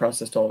given that you've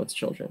processed all of its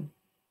children?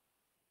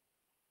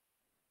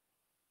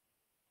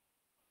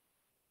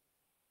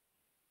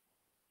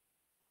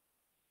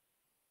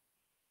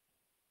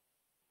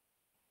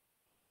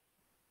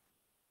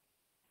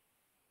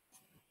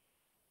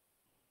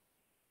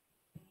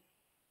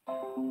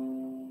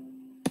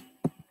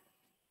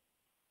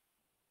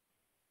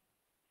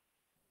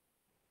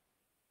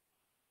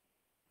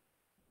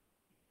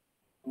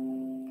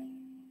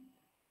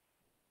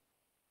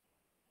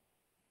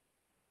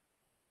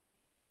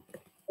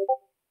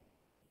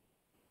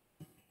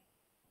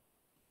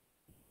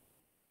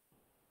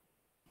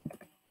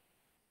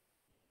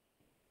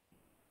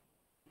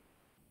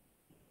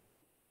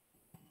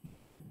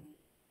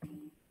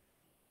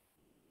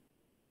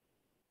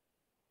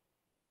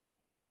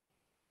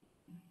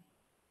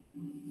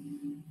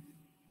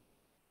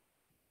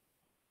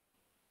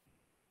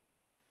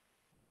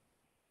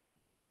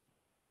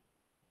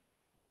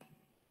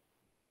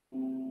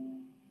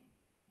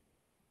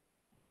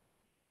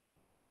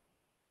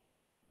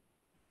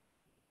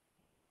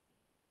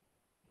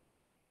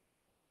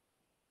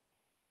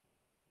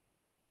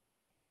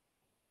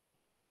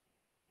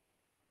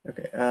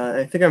 Okay,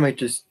 I think I might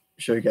just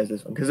show you guys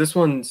this one because this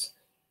one's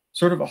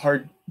sort of a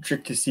hard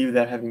trick to see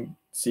without having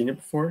seen it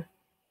before.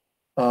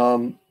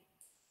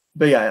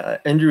 But yeah,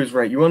 Andrew is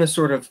right. You want to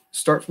sort of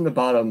start from the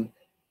bottom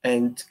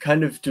and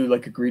kind of do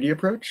like a greedy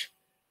approach.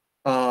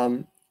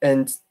 And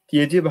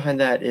the idea behind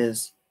that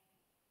is,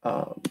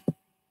 oh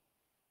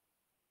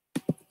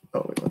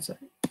wait, one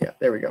second. Yeah,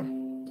 there we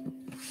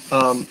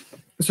go.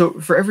 So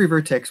for every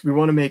vertex, we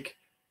want to make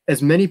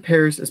as many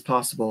pairs as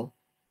possible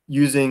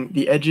using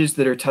the edges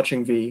that are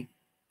touching V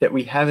that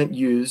we haven't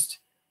used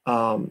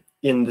in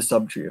the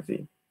subtree of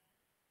V.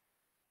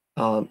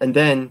 And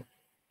then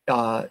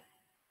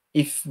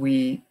if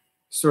we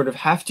sort of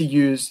have to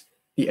use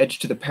the edge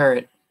to the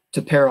parent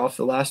to pair off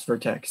the last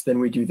vertex, then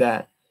we do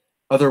that.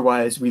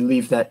 Otherwise, we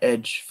leave that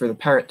edge for the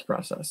parent to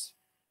process.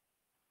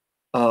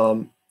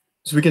 So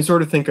we can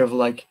sort of think of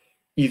like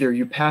either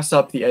you pass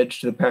up the edge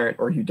to the parent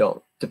or you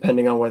don't,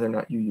 depending on whether or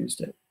not you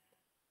used it.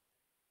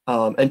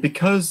 And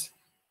because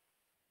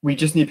we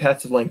just need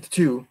paths of length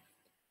 2,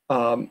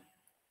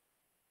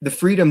 the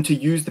freedom to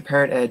use the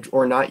parent edge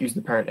or not use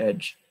the parent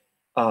edge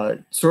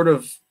sort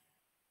of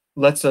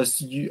lets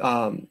us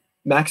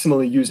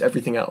maximally use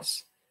everything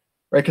else,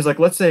 right? Because like,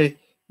 let's say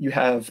you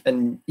have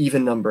an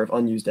even number of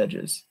unused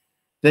edges,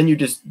 then you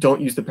just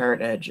don't use the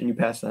parent edge and you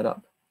pass that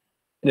up.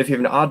 And if you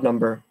have an odd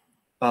number,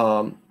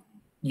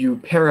 you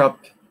pair up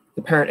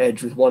the parent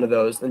edge with one of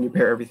those, then you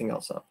pair everything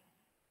else up.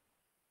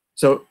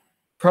 So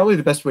probably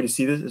the best way to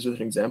see this is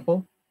with an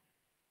example.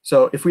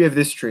 So if we have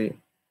this tree,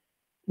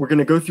 we're going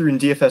to go through in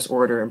DFS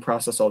order and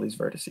process all these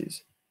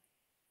vertices.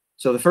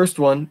 So the first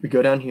one, we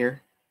go down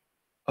here.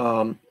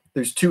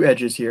 There's 2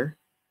 edges here.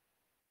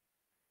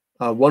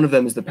 One of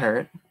them is the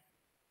parent,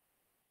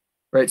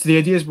 right? So the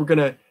idea is we're going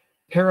to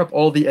pair up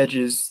all the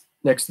edges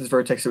next to this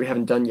vertex that we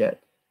haven't done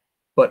yet,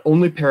 but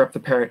only pair up the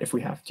parent if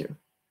we have to.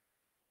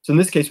 So in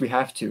this case, we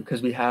have to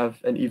because we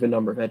have an even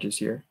number of edges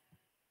here.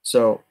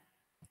 So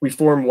we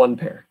form one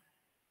pair.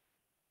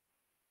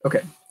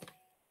 Okay.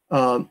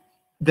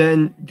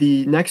 Then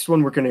the next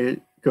one we're going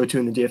to go to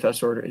in the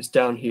DFS order is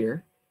down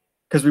here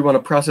because we want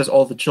to process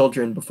all the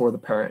children before the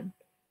parent.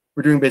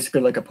 We're doing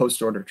basically like a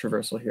post-order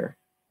traversal here.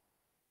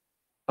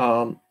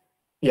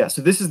 Yeah,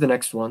 so this is the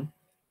next one.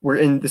 We're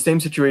in the same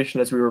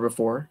situation as we were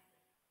before.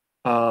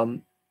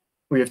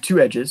 We have 2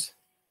 edges,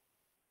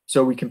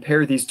 so we can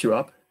pair these 2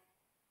 up,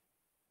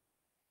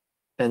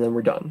 and then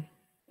we're done.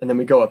 And then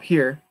we go up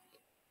here.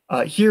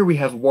 Here we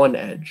have 1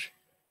 edge,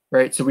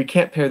 right? So we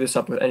can't pair this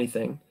up with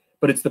anything,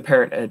 but it's the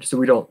parent edge, so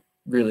we don't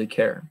really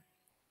care,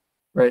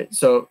 right?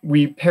 So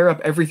we pair up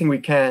everything we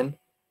can,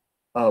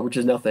 which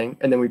is nothing,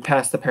 and then we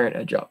pass the parent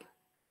edge up.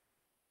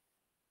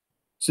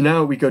 So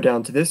now we go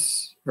down to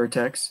this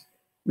vertex.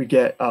 We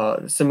get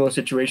a similar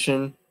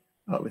situation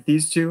with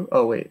these 2.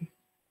 Oh, wait.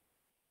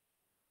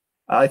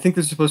 I think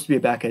there's supposed to be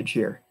a back edge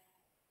here.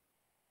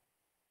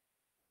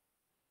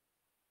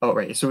 Oh,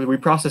 right. So we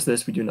process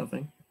this, we do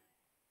nothing.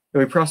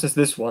 And we process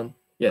this one.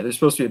 Yeah, there's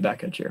supposed to be a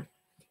back edge here.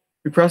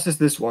 We process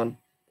this one,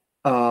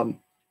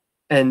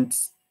 and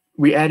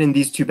we add in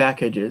these 2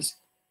 back edges,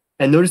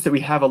 And notice that we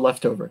have a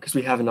leftover because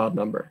we have an odd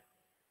number.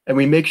 And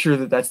we make sure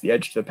that that's the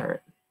edge to the parent,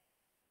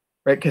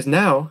 right? Because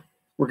now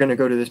we're going to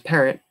go to this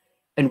parent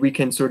and we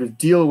can sort of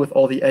deal with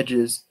all the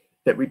edges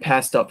that we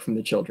passed up from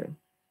the children,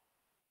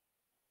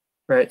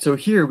 right? So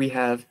here we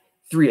have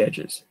 3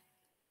 edges.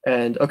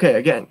 And okay,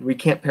 again, we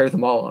can't pair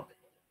them all up.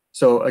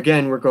 So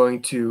again, we're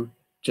going to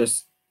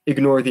just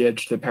ignore the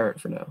edge to the parent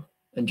for now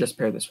and just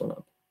pair this one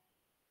up.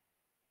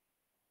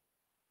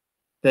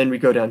 Then we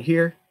go down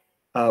here.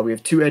 We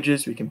have 2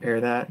 edges, we can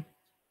pair that.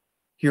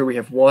 Here we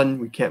have 1,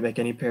 we can't make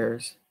any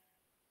pairs.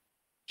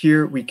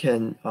 Here we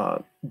can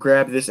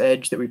grab this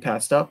edge that we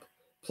passed up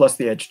plus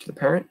the edge to the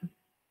parent.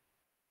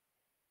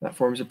 That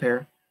forms a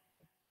pair.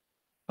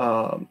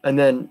 And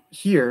then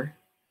here,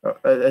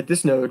 at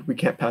this node, we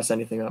can't pass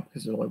anything up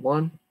because there's only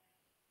 1.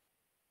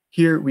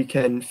 Here we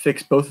can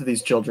fix both of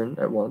these children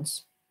at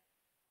once.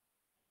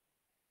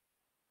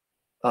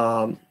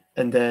 And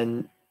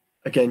then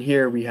again,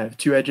 here we have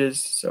 2 edges,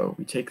 so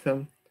we take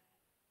them.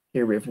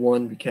 Here we have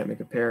 1, we can't make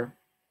a pair.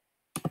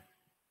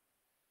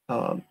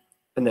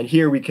 And then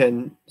here we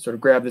can sort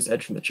of grab this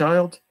edge from the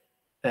child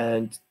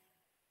and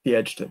the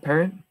edge to the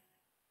parent.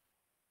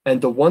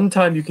 And the one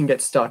time you can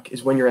get stuck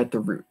is when you're at the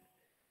root,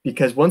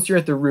 because once you're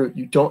at the root,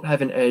 you don't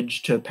have an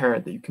edge to the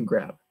parent that you can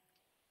grab.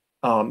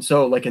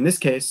 So like in this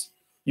case,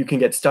 you can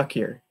get stuck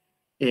here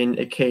in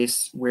a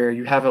case where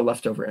you have a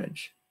leftover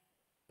edge.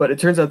 But it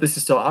turns out this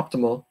is still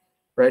optimal,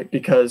 right?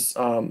 Because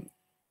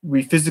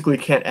we physically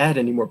can't add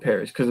any more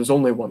pairs because there's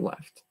only 1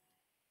 left,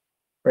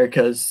 right?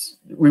 Because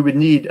we would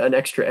need an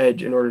extra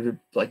edge in order to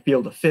like be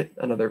able to fit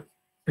another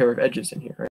pair of edges in here, right?